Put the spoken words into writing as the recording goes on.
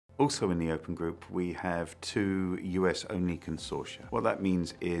Also in the Open Group, we have 2 US-only consortia. What that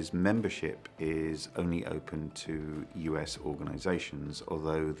means is membership is only open to US organizations,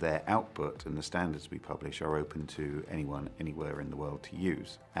 although their output and the standards we publish are open to anyone, anywhere in the world to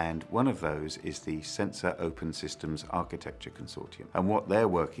use. And one of those is the Sensor Open Systems Architecture Consortium. And what they're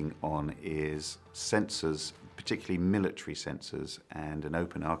working on is sensors, particularly military sensors, and an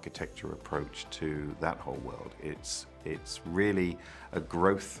open architecture approach to that whole world. It's really a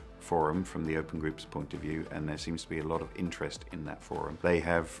growth forum from the Open Group's point of view, and there seems to be a lot of interest in that forum. They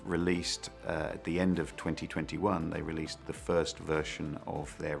have released, at the end of 2021, they released the first version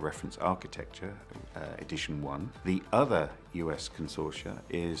of their reference architecture, edition 1. The other US consortia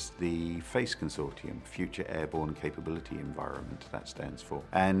is the FACE Consortium, Future Airborne Capability Environment, that stands for.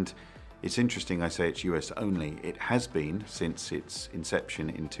 And it's interesting I say it's US only. It has been since its inception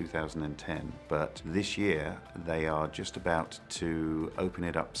in 2010, but this year they are just about to open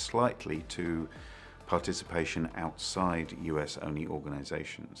it up slightly to participation outside US only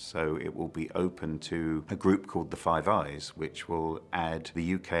organizations. So it will be open to a group called the Five Eyes, which will add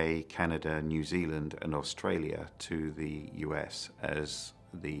the UK, Canada, New Zealand and Australia to the US as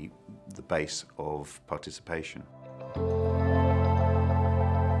the base of participation.